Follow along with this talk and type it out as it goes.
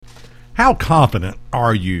How confident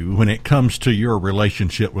are you when it comes to your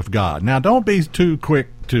relationship with God? Now, don't be too quick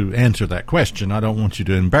to answer that question. I don't want you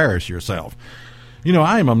to embarrass yourself. You know,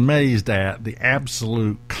 I am amazed at the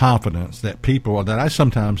absolute confidence that I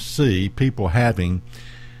sometimes see people having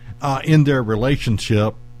in their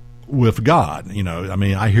relationship with God. You know, I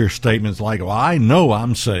mean, I hear statements like, well, I know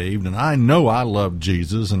I'm saved and I know I love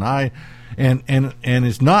Jesus, and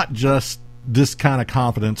it's not just this kind of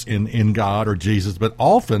confidence in God or Jesus, but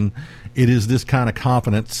often it is this kind of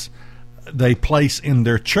confidence they place in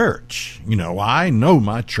their church. You know, I know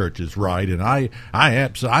my church is right, and I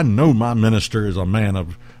know my minister is a man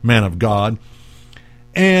of God.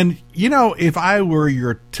 And you know, if I were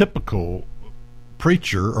your typical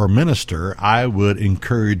preacher or minister, I would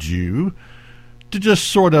encourage you to just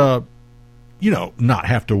sort of, you know, not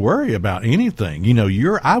have to worry about anything. You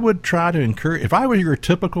know, I would try to encourage, if I were your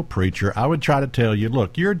typical preacher, I would try to tell you,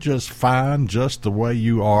 look, you're just fine just the way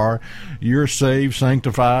you are. You're saved,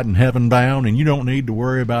 sanctified, and heaven bound, and you don't need to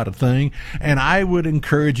worry about a thing. And I would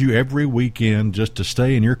encourage you every weekend just to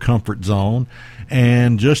stay in your comfort zone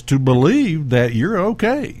and just to believe that you're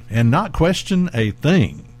okay and not question a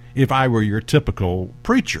thing if I were your typical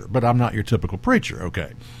preacher. But I'm not your typical preacher,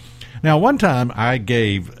 okay? Now, one time I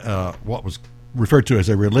gave what was referred to as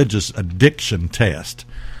a religious addiction test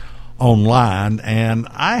online, and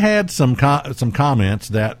I had some comments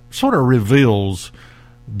that sort of reveals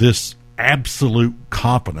this absolute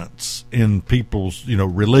confidence in people's, you know,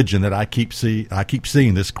 religion that I keep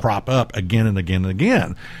seeing this crop up again and again and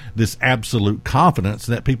again. This absolute confidence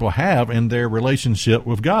that people have in their relationship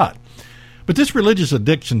with God. But this religious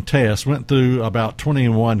addiction test went through about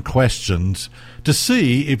 21 questions to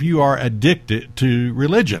see if you are addicted to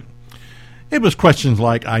religion. It was questions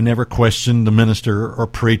like, I never questioned the minister or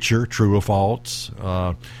preacher, true or false.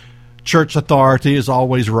 Church authority is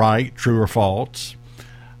always right, true or false.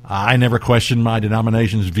 I never questioned my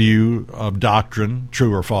denomination's view of doctrine,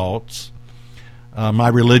 true or false. My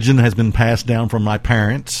religion has been passed down from my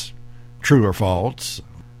parents, true or false.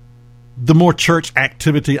 The more church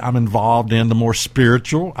activity I'm involved in, the more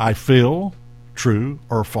spiritual I feel, true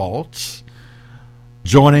or false.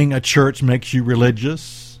 Joining a church makes you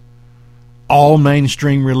religious. All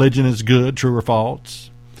mainstream religion is good, true or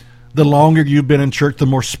false. The longer you've been in church, the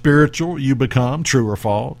more spiritual you become, true or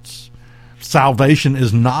false. Salvation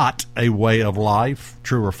is not a way of life,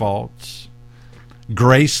 true or false.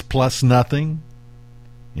 Grace plus nothing,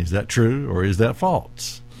 is that true or is that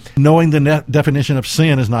false? Knowing the definition of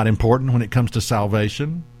sin is not important when it comes to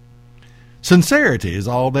salvation. Sincerity is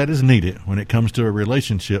all that is needed when it comes to a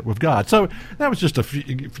relationship with God. So that was just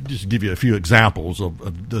just to give you a few examples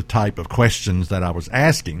of the type of questions that I was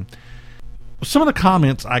asking. Some of the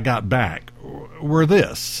comments I got back were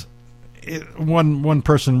this. One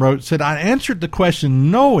person said, I answered the question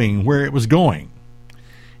knowing where it was going.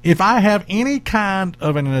 If I have any kind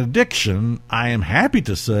of an addiction, I am happy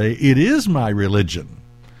to say it is my religion.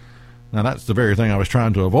 Now, that's the very thing I was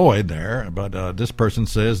trying to avoid there, but this person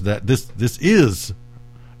says that this is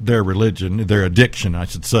their religion, their addiction, I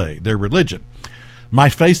should say, their religion. My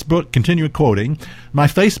Facebook, continue quoting, my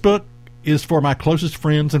Facebook is for my closest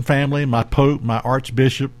friends and family, my Pope, my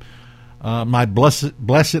Archbishop, my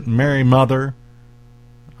blessed Mary Mother.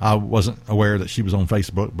 I wasn't aware that she was on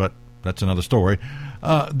Facebook, but that's another story.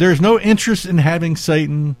 There's no interest in having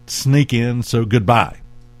Satan sneak in, so goodbye.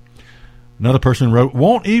 Another person wrote,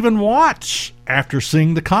 won't even watch after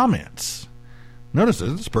seeing the comments. Notice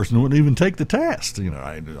this person wouldn't even take the test. You know,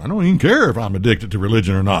 I don't even care if I'm addicted to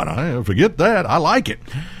religion or not. I forget that. I like it.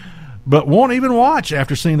 But won't even watch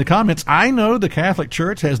after seeing the comments. I know the Catholic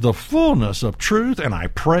Church has the fullness of truth, and I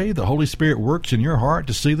pray the Holy Spirit works in your heart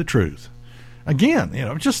to see the truth. Again, you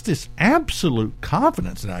know, just this absolute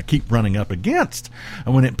confidence that I keep running up against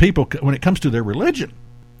when it comes to their religion.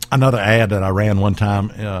 Another ad that I ran one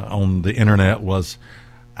time on the internet was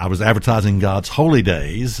I was advertising God's holy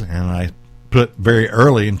days, and I put very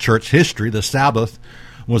early in church history the Sabbath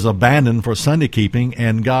was abandoned for Sunday keeping,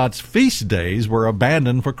 and God's feast days were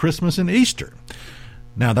abandoned for Christmas and Easter.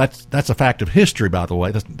 Now, that's a fact of history, by the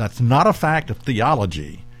way. That's not a fact of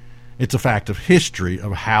theology. It's a fact of history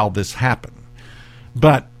of how this happened.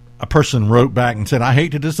 But a person wrote back and said, I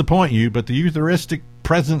hate to disappoint you, but the Eucharistic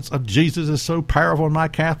presence of Jesus is so powerful in my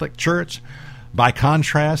Catholic Church. By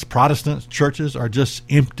contrast, Protestant churches are just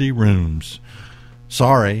empty rooms.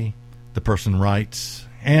 Sorry, the person writes.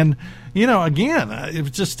 And, you know, again, it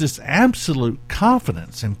was just this absolute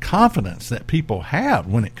confidence that people have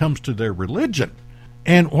when it comes to their religion.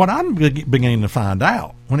 And what I'm beginning to find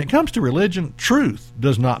out, when it comes to religion, truth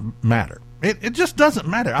does not matter. It just doesn't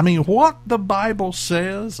matter. I mean, what the Bible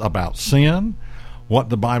says about sin, what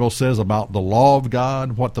the Bible says about the law of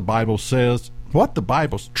God, what the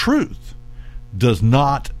Bible's truth does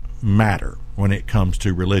not matter when it comes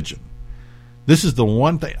to religion. This is the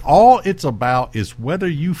one thing. All it's about is whether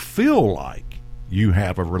you feel like you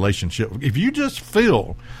have a relationship. If you just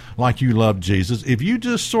feel like you love Jesus, if you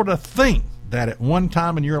just sort of think that at one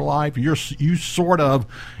time in your life you sort of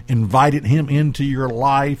invited him into your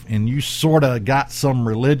life and you sort of got some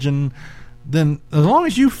religion, then as long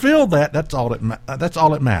as you feel that, that's all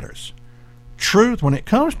that matters. Truth, when it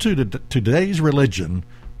comes to today's religion,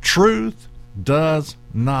 truth does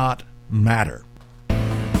not matter.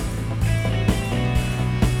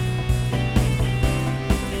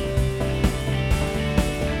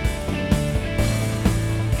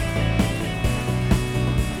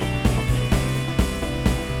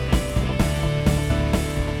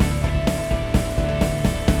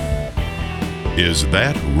 Is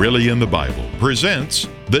That Really in the Bible? Presents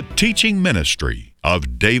the teaching ministry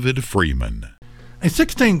of David Freeman. A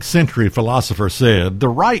 16th century philosopher said the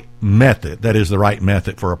right method, that is the right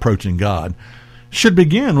method for approaching God, should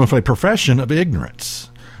begin with a profession of ignorance.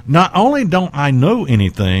 Not only don't I know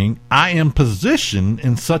anything, I am positioned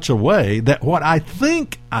in such a way that what I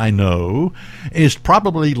think I know is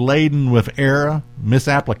probably laden with error,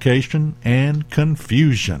 misapplication, and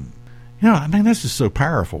confusion. You know, I mean, this is so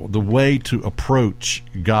powerful, the way to approach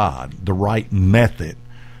God, the right method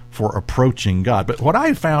for approaching God. But what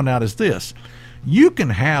I found out is this. You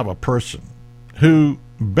can have a person who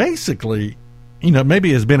basically,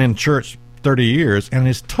 maybe has been in church 30 years and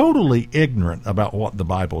is totally ignorant about what the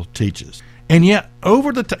Bible teaches. And yet,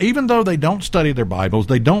 even though they don't study their Bibles,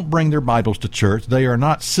 they don't bring their Bibles to church, they are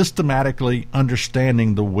not systematically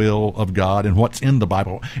understanding the will of God and what's in the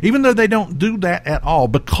Bible, even though they don't do that at all,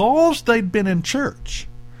 because they've been in church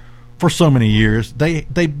for so many years, they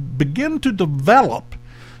begin to develop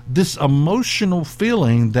this emotional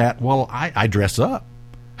feeling that, well, I dress up.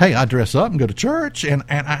 Hey, I dress up and go to church, and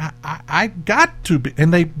I got to be,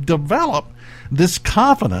 and they develop this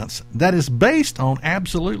confidence that is based on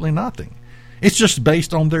absolutely nothing. It's just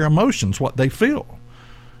based on their emotions, what they feel.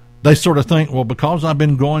 They sort of think, well, because I've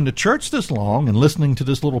been going to church this long and listening to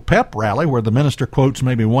this little pep rally where the minister quotes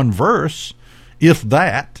maybe one verse, if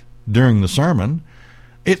that, during the sermon,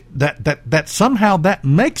 that somehow that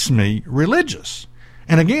makes me religious.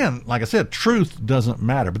 And again, like I said, truth doesn't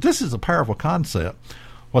matter. But this is a powerful concept,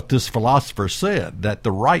 what this philosopher said, that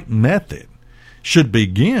the right method should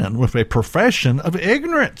begin with a profession of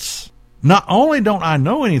ignorance. Not only don't I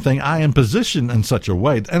know anything, I am positioned in such a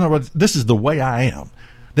way. In other words, this is the way I am.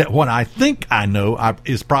 That what I think I know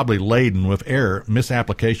is probably laden with error,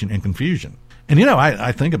 misapplication, and confusion. And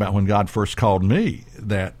I think about when God first called me,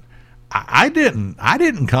 that I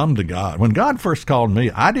didn't come to God. When God first called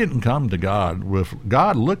me, I didn't come to God with,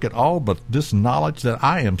 God, look at all but this knowledge that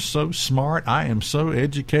I am so smart, I am so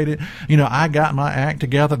educated, I got my act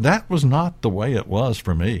together. That was not the way it was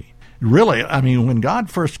for me. Really, I mean, when God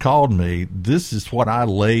first called me, this is what I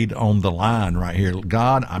laid on the line right here.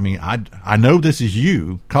 God, I know this is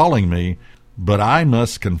you calling me, but I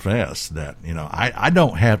must confess that, I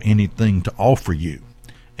don't have anything to offer you.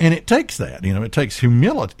 And it takes that, it takes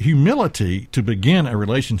humility to begin a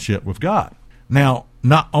relationship with God. Now,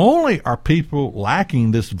 not only are people lacking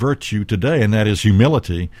this virtue today, and that is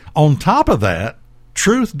humility, on top of that,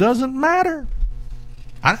 truth doesn't matter.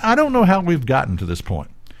 I don't know how we've gotten to this point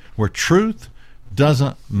where truth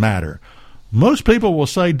doesn't matter. Most people will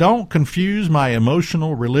say, don't confuse my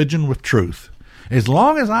emotional religion with truth. As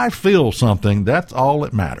long as I feel something, that's all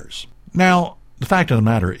that matters. Now, the fact of the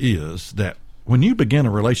matter is that when you begin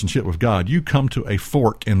a relationship with God, you come to a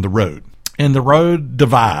fork in the road. And the road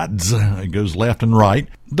divides. It goes left and right.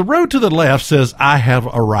 The road to the left says, I have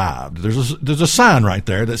arrived. There's a sign right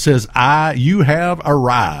there that says, you have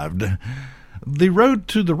arrived. The road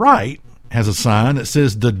to the right has a sign that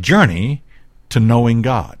says, the journey to knowing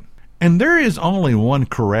God. And there is only one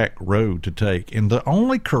correct road to take. And the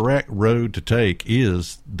only correct road to take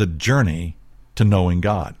is the journey to knowing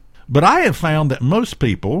God. But I have found that most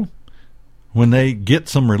people, when they get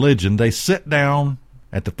some religion, they sit down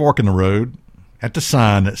at the fork in the road at the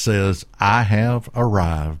sign that says, I have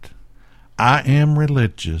arrived. I am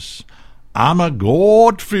religious. I'm a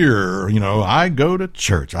God-fearer. I go to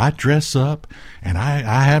church. I dress up, and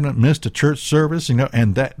I haven't missed a church service,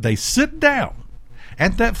 and that they sit down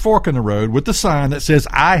at that fork in the road with the sign that says,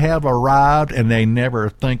 I have arrived, and they never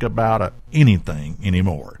think about anything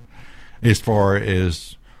anymore as far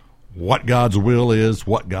as what God's will is,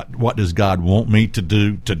 what does God want me to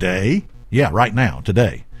do today? Yeah, right now,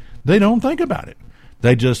 today. They don't think about it.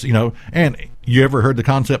 They just, and you ever heard the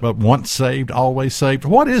concept of once saved, always saved?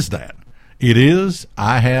 What is that? It is,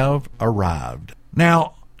 I have arrived.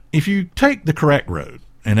 Now, if you take the correct road,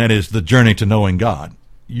 and that is the journey to knowing God,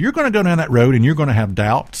 you're going to go down that road and you're going to have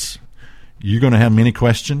doubts. You're going to have many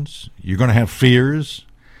questions. You're going to have fears.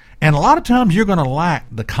 And a lot of times you're going to lack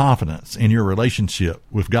the confidence in your relationship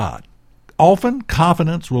with God. Often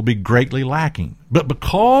confidence will be greatly lacking. But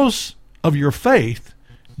because of your faith,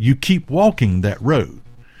 you keep walking that road.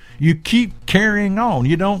 You keep carrying on.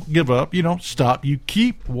 You don't give up. You don't stop. You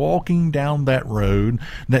keep walking down that road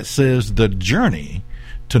that says the journey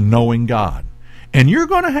to knowing God. And you're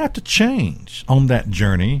going to have to change on that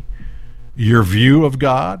journey your view of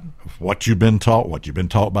God, what you've been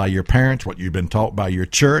taught by your parents, what you've been taught by your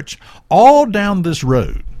church. All down this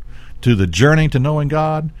road to the journey to knowing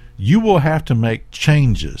God, you will have to make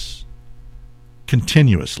changes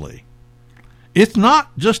continuously. It's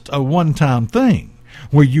not just a one-time thing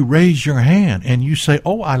where you raise your hand and you say,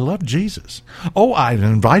 oh, I love Jesus. Oh, I've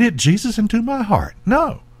invited Jesus into my heart.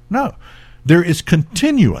 No. There is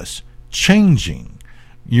continuous changing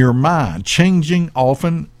your mind, changing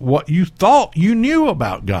often what you thought you knew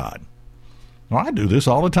about God. Well, I do this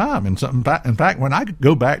all the time. In fact, when I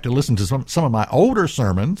go back to listen to some of my older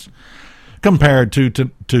sermons, compared to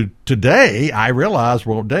today, I realize,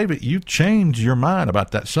 well, David, you've changed your mind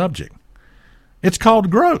about that subject. It's called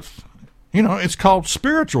growth. It's called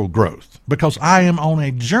spiritual growth because I am on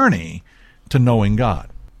a journey to knowing God.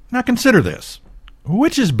 Now consider this.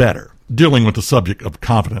 Which is better, dealing with the subject of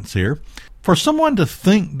confidence here, for someone to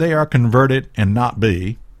think they are converted and not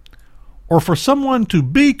be, or for someone to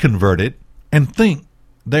be converted and think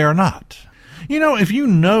they are not? If you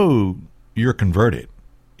know you're converted,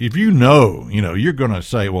 if you're going to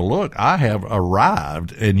say, well, look, I have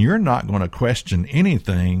arrived, and you're not going to question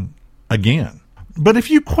anything again. But if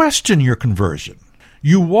you question your conversion,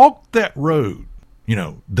 you walk that road,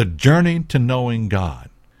 the journey to knowing God.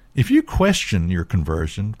 If you question your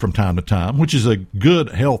conversion from time to time, which is a good,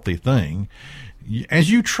 healthy thing,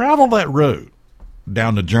 as you travel that road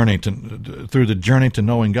down the journey through the journey to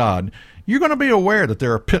knowing God, you're going to be aware that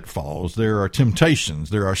there are pitfalls, there are temptations,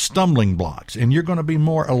 there are stumbling blocks, and you're going to be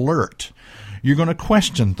more alert. You're going to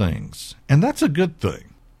question things, and that's a good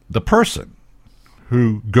thing. The person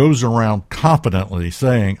who goes around confidently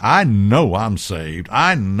saying, I know I'm saved,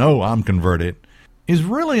 I know I'm converted, is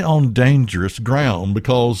really on dangerous ground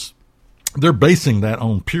because they're basing that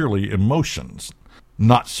on purely emotions,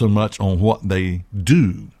 not so much on what they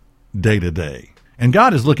do day to day. And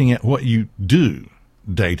God is looking at what you do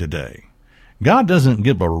day to day. God doesn't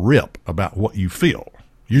give a rip about what you feel.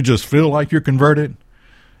 You just feel like you're converted.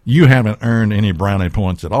 You haven't earned any brownie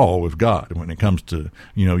points at all with God when it comes to,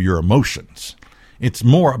 your emotions. It's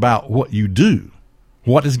more about what you do.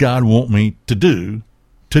 What does God want me to do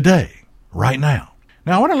today, right now?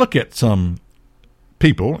 Now, I want to look at some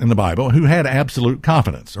people in the Bible who had absolute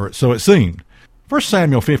confidence, or so it seemed. 1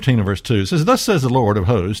 Samuel 15 and verse 2 says, Thus says the Lord of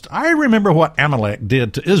hosts, I remember what Amalek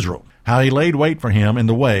did to Israel, how he laid wait for him in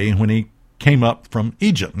the way when he came up from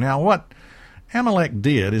Egypt. Now, what Amalek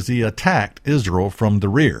did is he attacked Israel from the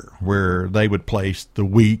rear, where they would place the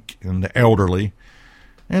weak and the elderly.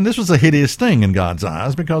 And this was a hideous thing in God's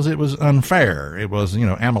eyes because it was unfair. It was,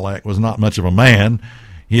 Amalek was not much of a man.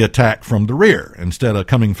 He attacked from the rear instead of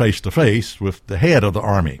coming face to face with the head of the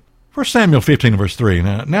army. 1 Samuel 15 verse 3.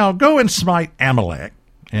 Now go and smite Amalek,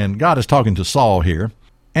 and God is talking to Saul here,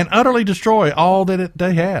 and utterly destroy all that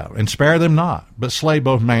they have, and spare them not, but slay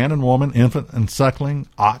both man and woman, infant and suckling,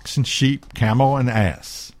 ox and sheep, camel and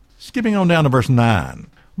ass. Skipping on down to verse 9.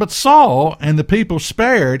 But Saul and the people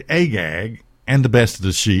spared Agag, and the best of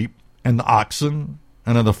the sheep, and the oxen,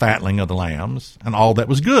 and of the fatling of the lambs, and all that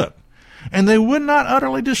was good. And they would not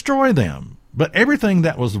utterly destroy them, but everything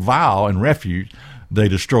that was vile and refuse they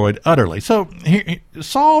destroyed utterly. So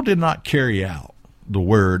Saul did not carry out the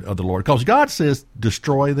word of the Lord, because God says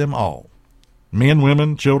destroy them all. Men,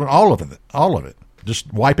 women, children, all of it.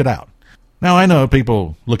 Just wipe it out. Now, I know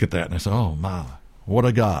people look at that and they say, oh my, what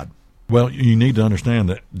a God. Well, you need to understand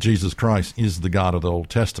that Jesus Christ is the God of the Old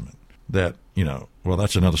Testament. That,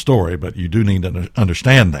 that's another story, but you do need to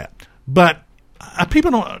understand that. But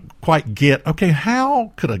people don't quite get, okay,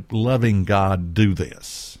 how could a loving God do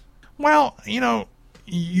this? Well,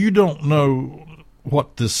 you don't know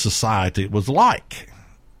what this society was like.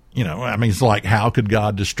 It's like, how could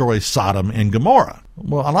God destroy Sodom and Gomorrah?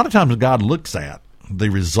 Well, a lot of times God looks at the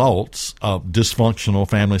results of dysfunctional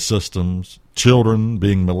family systems, children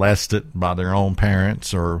being molested by their own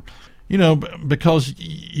parents, or, because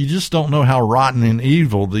you just don't know how rotten and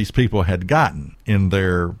evil these people had gotten in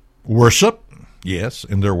their worship. Yes,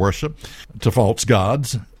 in their worship to false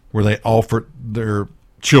gods, where they offered their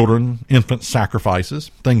children, infant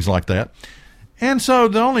sacrifices, things like that. And so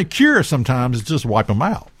the only cure sometimes is just wipe them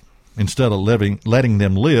out instead of letting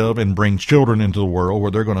them live and bring children into the world where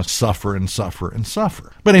they're going to suffer and suffer and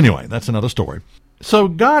suffer. But anyway, that's another story.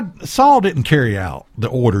 So Saul didn't carry out the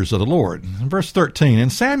orders of the Lord. In verse 13,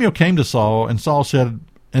 and Samuel came to Saul, and Saul said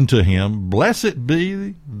unto him, Blessed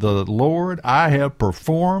be the Lord, I have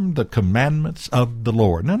performed the commandments of the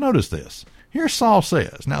Lord. Now notice this. Here Saul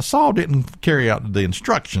says, now Saul didn't carry out the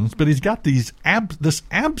instructions, but he's got this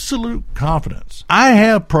absolute confidence. I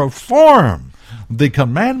have performed the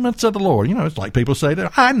commandments of the Lord. You know, it's like people say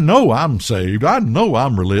that, I know I'm saved. I know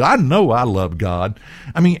I'm religious. I know I love God.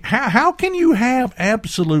 I mean, how can you have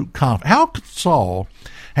absolute confidence? How could Saul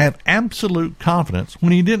have absolute confidence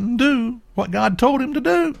when he didn't do what God told him to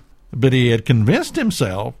do? But he had convinced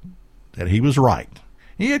himself that he was right.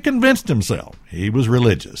 He had convinced himself he was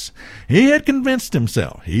religious. He had convinced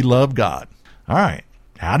himself he loved God. All right.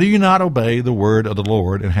 How do you not obey the word of the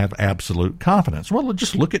Lord and have absolute confidence? Well,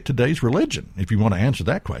 just look at today's religion. If you want to answer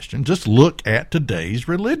that question, just look at today's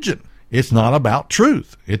religion. It's not about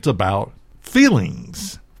truth. It's about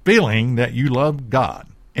feelings, feeling that you love God.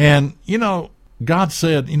 And, you know, God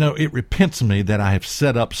said, you know, it repents me that I have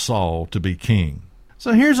set up Saul to be king.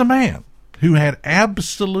 So here's a man who had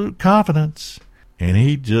absolute confidence, and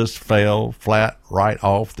he just fell flat right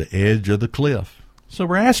off the edge of the cliff. So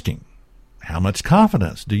we're asking, how much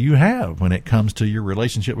confidence do you have when it comes to your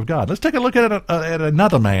relationship with God? Let's take a look at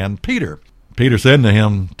another man, Peter. Peter said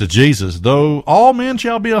to Jesus, though all men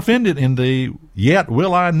shall be offended in thee, yet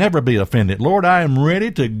will I never be offended. Lord, I am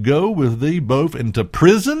ready to go with thee both into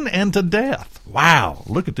prison and to death. Wow,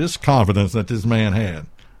 look at this confidence that this man had.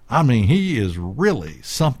 I mean, he is really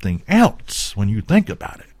something else when you think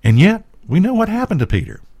about it. And yet, we know what happened to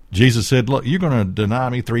Peter. Jesus said, look, you're going to deny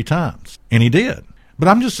me 3 times. And he did. But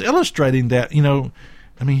I'm just illustrating that, you know,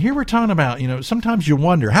 I mean, here we're talking about, you know, sometimes you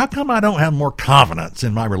wonder, how come I don't have more confidence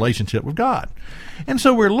in my relationship with God? And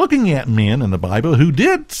so we're looking at men in the Bible who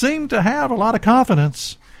did seem to have a lot of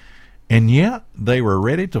confidence, and yet they were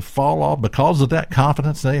ready to fall off. Because of that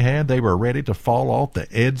confidence they had, they were ready to fall off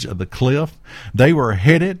the edge of the cliff. They were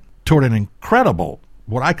headed toward an incredible,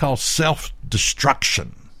 what I call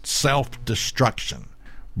self-destruction.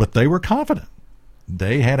 But they were confident.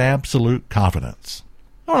 They had absolute confidence.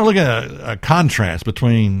 I want to look at a contrast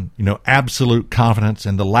between, you know, absolute confidence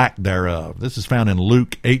and the lack thereof. This is found in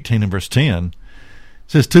Luke 18 and verse 10. It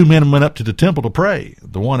says, 2 men went up to the temple to pray,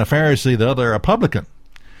 the one a Pharisee, the other a publican.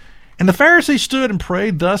 And the Pharisee stood and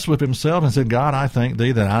prayed thus with himself and said, God, I thank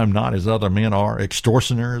thee that I am not as other men are,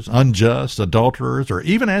 extortioners, unjust, adulterers, or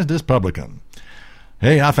even as this publican.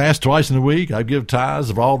 Hey, I fast twice in a week. I give tithes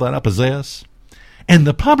of all that I possess. And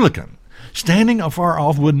the publican, standing afar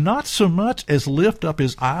off, would not so much as lift up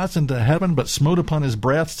his eyes into heaven, but smote upon his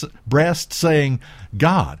breast, saying,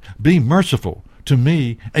 God, be merciful to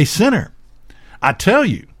me, a sinner. I tell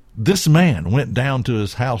you, this man went down to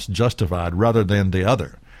his house justified rather than the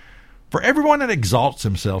other. For everyone that exalts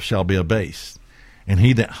himself shall be abased, and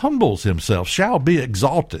he that humbles himself shall be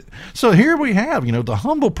exalted. So here we have, you know, the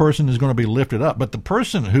humble person is going to be lifted up, but the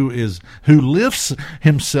person who lifts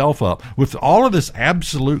himself up with all of this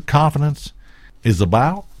absolute confidence is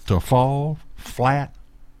about to fall flat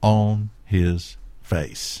on his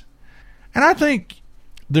face. And I think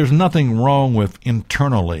there's nothing wrong with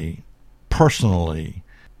internally, personally,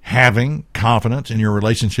 having confidence in your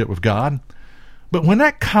relationship with God. But when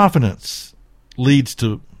that confidence leads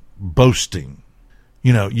to boasting,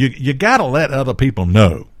 you know, you got to let other people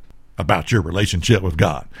know about your relationship with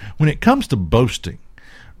God. When it comes to boasting,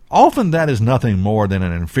 often that is nothing more than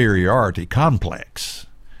an inferiority complex.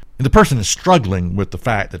 And the person is struggling with the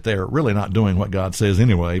fact that they're really not doing what God says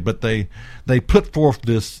anyway, but they put forth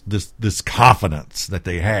this confidence that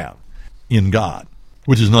they have in God,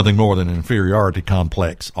 which is nothing more than an inferiority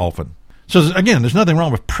complex often. So again, there's nothing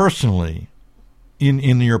wrong with personally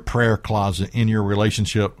in your prayer closet, in your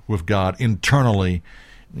relationship with God, internally,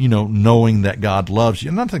 you know, knowing that God loves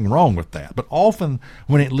you. Nothing wrong with that. But often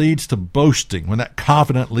when it leads to boasting, when that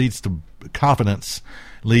confidence leads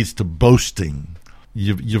to boasting,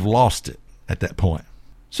 you've lost it at that point.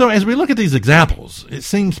 So as we look at these examples, it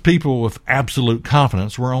seems people with absolute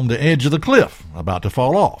confidence were on the edge of the cliff, about to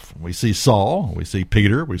fall off. We see Saul, we see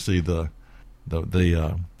Peter, we see the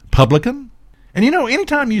publican. And you know,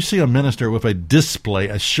 anytime you see a minister with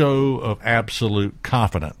a show of absolute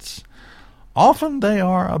confidence, often they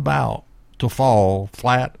are about to fall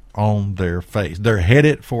flat on their face. They're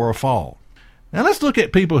headed for a fall. Now let's look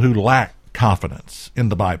at people who lack confidence in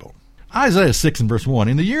the Bible. Isaiah 6 and verse 1,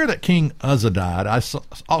 in the year that King Uzzah died, I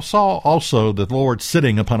saw also the Lord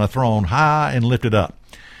sitting upon a throne high and lifted up,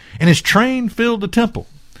 and his train filled the temple.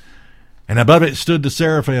 And above it stood the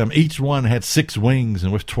seraphim. Each one had 6 wings,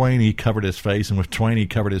 and with twain he covered his face, and with twain he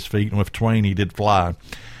covered his feet, and with twain he did fly.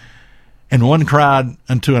 And one cried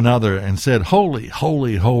unto another and said, Holy,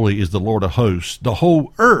 holy, holy is the Lord of hosts. The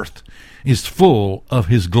whole earth is full of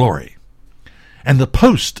his glory. And the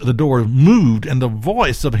post of the door moved, and the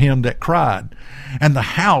voice of him that cried, and the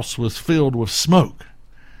house was filled with smoke.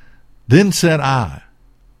 Then said I,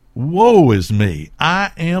 Woe is me,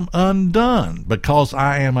 I am undone, because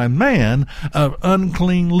I am a man of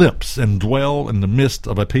unclean lips, and dwell in the midst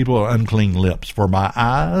of a people of unclean lips. For my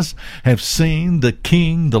eyes have seen the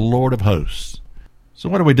King, the Lord of hosts. So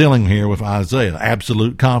what are we dealing here with Isaiah?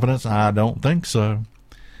 Absolute confidence? I don't think so.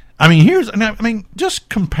 Just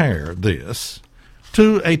compare this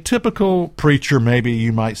to a typical preacher maybe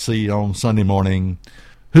you might see on Sunday morning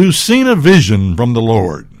who's seen a vision from the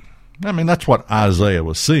Lord. That's what Isaiah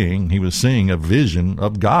was seeing. He was seeing a vision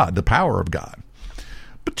of God, the power of God.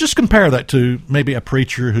 But just compare that to maybe a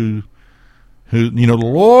preacher who the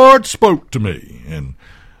Lord spoke to me, and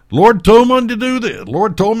Lord told me to do this.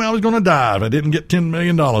 Lord told me I was going to die if I didn't get $10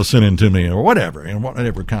 million sent into me, or whatever, and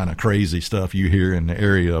whatever kind of crazy stuff you hear in the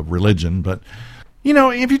area of religion. But,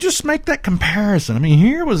 if you just make that comparison,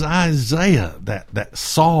 here was Isaiah that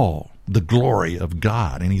saw the glory of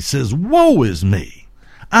God, and he says, Woe is me.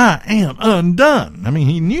 I am undone.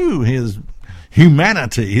 He knew his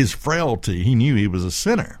humanity, his frailty. He knew he was a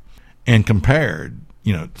sinner. And compared,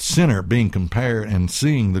 sinner being compared and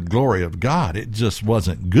seeing the glory of God, it just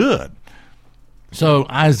wasn't good. So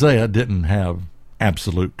Isaiah didn't have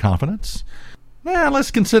absolute confidence. Now let's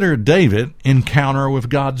consider David's encounter with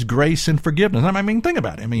God's grace and forgiveness. Think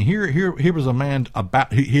about it. Here was a man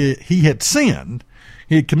he had sinned.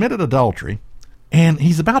 He had committed adultery. And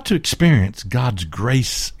he's about to experience God's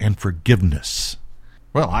grace and forgiveness.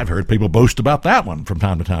 Well, I've heard people boast about that one from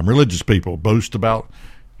time to time. Religious people boast about,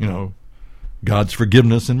 God's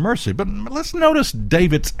forgiveness and mercy. But let's notice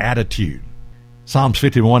David's attitude. Psalms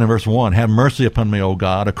 51 and verse 1, Have mercy upon me, O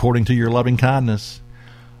God, according to your loving kindness.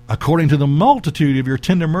 According to the multitude of your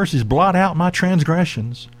tender mercies, blot out my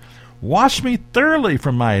transgressions. Wash me thoroughly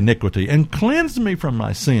from my iniquity, and cleanse me from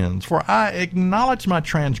my sins. For I acknowledge my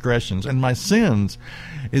transgressions, and my sins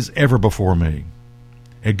is ever before me.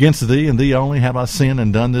 Against thee and thee only have I sinned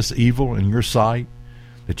and done this evil in your sight,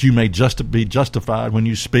 that you may be justified when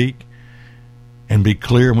you speak, and be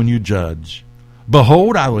clear when you judge.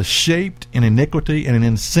 Behold, I was shaped in iniquity, and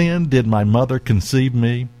in sin did my mother conceive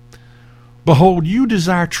me. Behold, you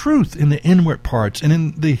desire truth in the inward parts, and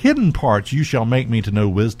in the hidden parts you shall make me to know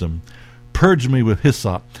wisdom. Purge me with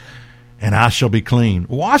hyssop, and I shall be clean.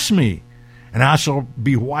 Wash me, and I shall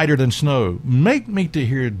be whiter than snow. Make me to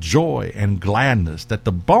hear joy and gladness, that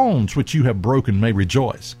the bones which you have broken may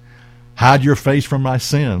rejoice. Hide your face from my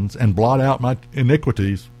sins, and blot out my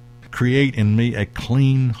iniquities. Create in me a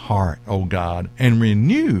clean heart, O God, and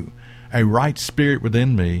renew a right spirit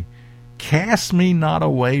within me. Cast me not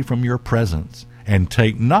away from your presence, and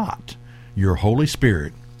take not your Holy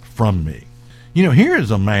Spirit from me. Here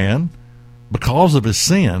is a man, because of his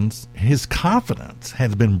sins, his confidence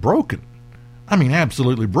has been broken.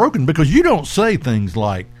 Absolutely broken, because you don't say things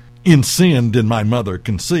like, in sin did my mother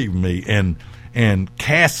conceive me, and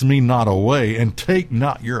cast me not away, and take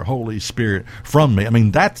not your Holy Spirit from me.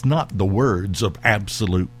 That's not the words of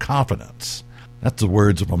absolute confidence. That's the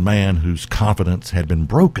words of a man whose confidence had been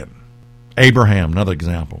broken. Abraham, another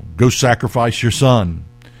example. Go sacrifice your son.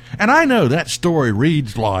 And I know that story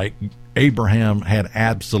reads like Abraham had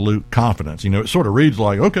absolute confidence. It sort of reads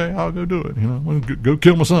like, okay, I'll go do it. I'll go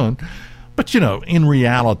kill my son. But, in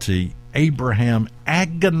reality, Abraham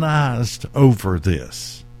agonized over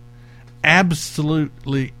this.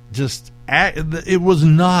 Absolutely it was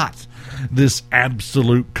not this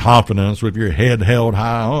absolute confidence with your head held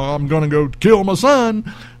high. Oh, I'm going to go kill my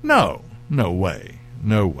son. No way.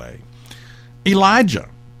 Elijah.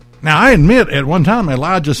 Now, I admit at one time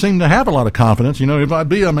Elijah seemed to have a lot of confidence. If I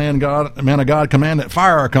be a man of God, command that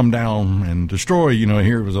fire come down and destroy.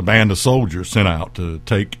 Here was a band of soldiers sent out to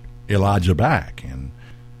take Elijah back. And,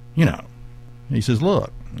 he says,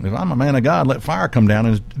 look, if I'm a man of God, let fire come down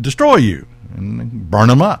and destroy you and burn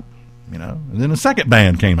them up. And then a second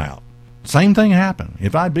band came out. Same thing happened.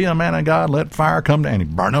 If I be a man of God, let fire come down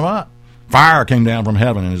and burn them up. Fire came down from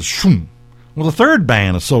heaven and shoom. Well, the third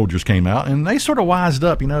band of soldiers came out, and they sort of wised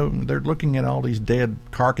up. They're looking at all these dead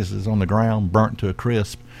carcasses on the ground, burnt to a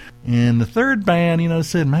crisp. And the third band,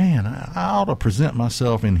 said, man, I ought to present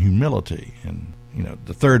myself in humility. And,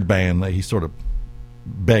 the third band, he sort of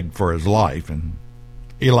begged for his life, and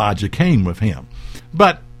Elijah came with him.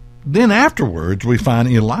 But then afterwards, we find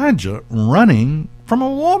Elijah running from a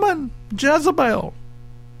woman, Jezebel,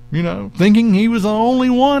 thinking he was the only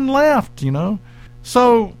one left,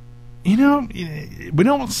 So, we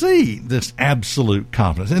don't see this absolute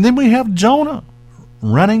confidence. And then we have Jonah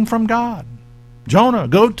running from God. Jonah,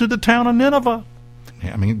 go to the town of Nineveh.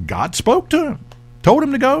 God spoke to him, told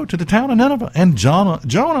him to go to the town of Nineveh, and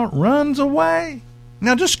Jonah runs away.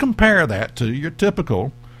 Now, just compare that to your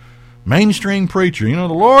typical mainstream preacher. The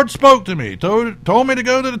Lord spoke to me, told me to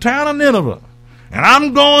go to the town of Nineveh, and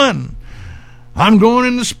I'm going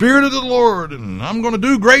in the Spirit of the Lord, and I'm going to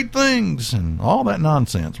do great things, and all that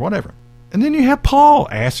nonsense, whatever. And then you have Paul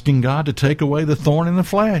asking God to take away the thorn in the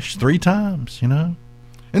flesh 3 times, And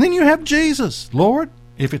then you have Jesus, Lord,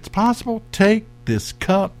 if it's possible, take this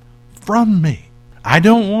cup from me. I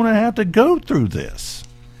don't want to have to go through this.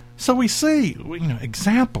 So we see,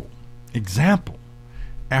 example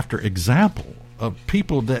after example of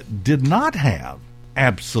people that did not have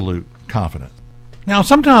absolute confidence. Now,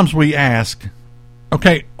 sometimes we ask,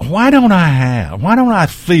 okay, why don't I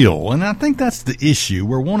feel? And I think that's the issue.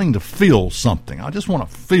 We're wanting to feel something. I just want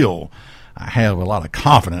to feel I have a lot of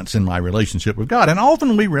confidence in my relationship with God. And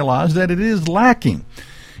often we realize that it is lacking.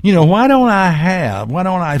 Why don't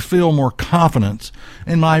I feel more confidence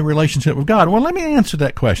in my relationship with God? Well, let me answer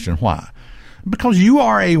that question. Why? Because you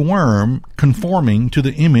are a worm conforming to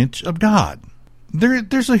the image of God.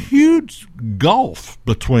 There's a huge gulf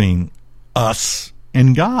between us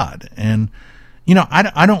and God. And,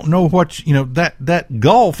 I don't know what, that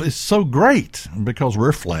gulf is so great because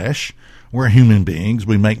we're flesh. We're human beings.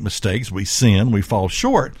 We make mistakes. We sin. We fall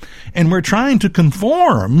short. And we're trying to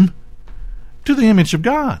conform to the image of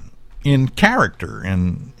God in character.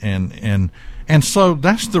 And so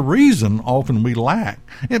that's the reason often we lack.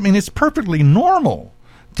 It's perfectly normal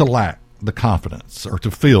to lack the confidence or to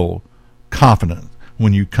feel confident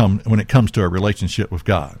when it comes to a relationship with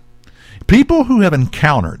God. People who have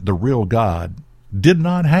encountered the real God did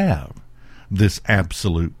not have this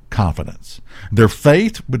absolute confidence. Their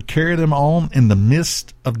faith would carry them on in the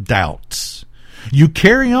midst of doubts. You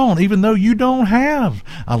carry on even though you don't have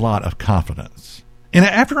a lot of confidence. And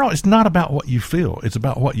after all, it's not about what you feel. It's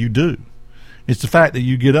about what you do. It's the fact that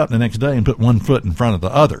you get up the next day and put one foot in front of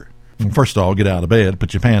the other. And first of all, get out of bed,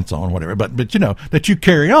 put your pants on, whatever. But that you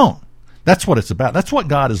carry on. That's what it's about. That's what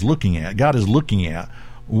God is looking at. God is looking at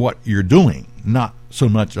what you're doing, not so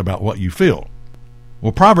much about what you feel.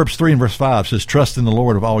 Well, Proverbs 3 and verse 5 says, trust in the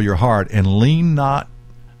Lord of all your heart and lean not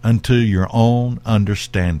unto your own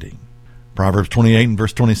understanding. Proverbs 28 and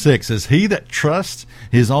verse 26 says, he that trusts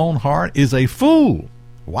his own heart is a fool.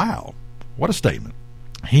 Wow, what a statement.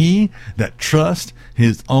 He that trusts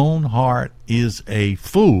his own heart is a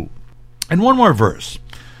fool. And one more verse.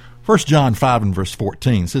 1 John 5 and verse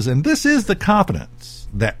 14 says, and this is the confidence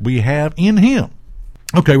that we have in him.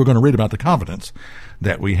 Okay, we're going to read about the confidence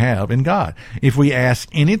that we have in God. If we ask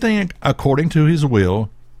anything according to his will,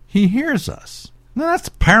 he hears us. Now, that's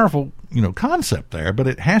a powerful, concept there, but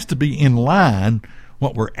it has to be in line.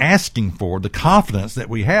 What we're asking for, the confidence that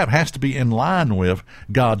we have, has to be in line with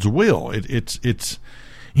God's will. It's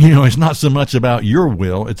not so much about your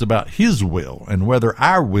will, it's about his will, and whether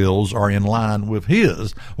our wills are in line with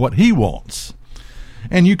his, what he wants.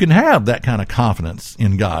 And you can have that kind of confidence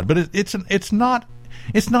in God, but it's not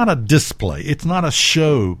a display. It's not a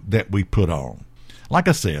show that we put on. Like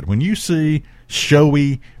I said, when you see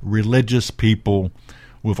showy religious people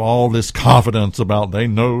with all this confidence about they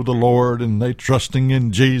know the Lord and they trusting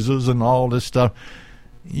in Jesus and all this stuff,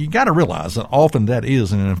 you got to realize that often that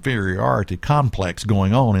is an inferiority complex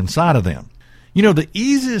going on inside of them. The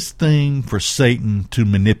easiest thing for Satan to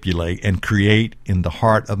manipulate and create in the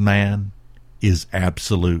heart of man is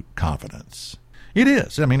absolute confidence. It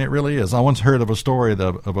is. It really is. I once heard of a story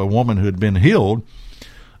of a woman who had been healed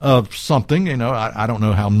of something. I don't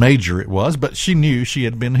know how major it was, but she knew she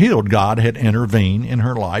had been healed. God had intervened in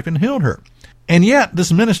her life and healed her. And yet,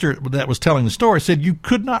 this minister that was telling the story said you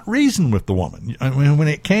could not reason with the woman. When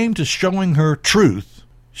it came to showing her truth,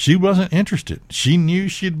 she wasn't interested. She knew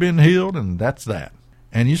she had been healed, and that's that.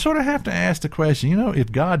 And you sort of have to ask the question,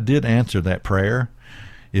 if God did answer that prayer,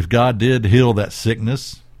 if God did heal that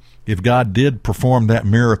sickness, if God did perform that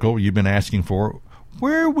miracle you've been asking for,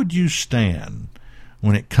 where would you stand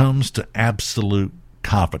when it comes to absolute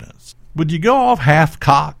confidence? Would you go off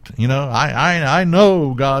half-cocked? I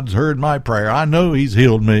know God's heard my prayer. I know he's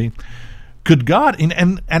healed me. Could God,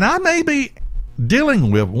 and I may be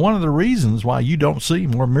dealing with one of the reasons why you don't see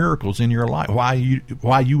more miracles in your life, why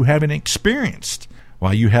you have not experienced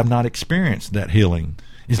that healing,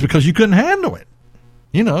 is because you couldn't handle it.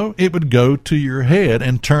 It would go to your head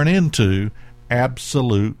and turn into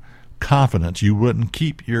absolute confidence. You wouldn't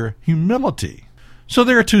keep your humility. So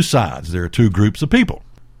there are two sides. There are two groups of people.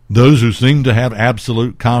 Those who seem to have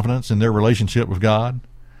absolute confidence in their relationship with God,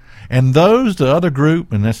 and the other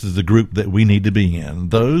group, and this is the group that we need to be in,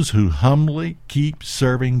 those who humbly keep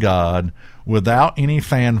serving God without any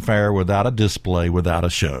fanfare, without a display, without a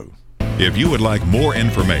show. If you would like more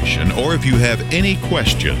information or if you have any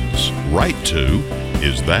questions, write to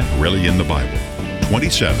Is That Really in the Bible?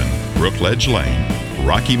 27 Brookledge Lane,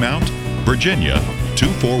 Rocky Mount, Virginia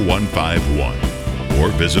 24151. Or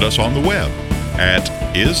visit us on the web at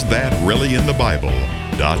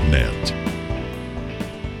isthatreallyinthebible.net.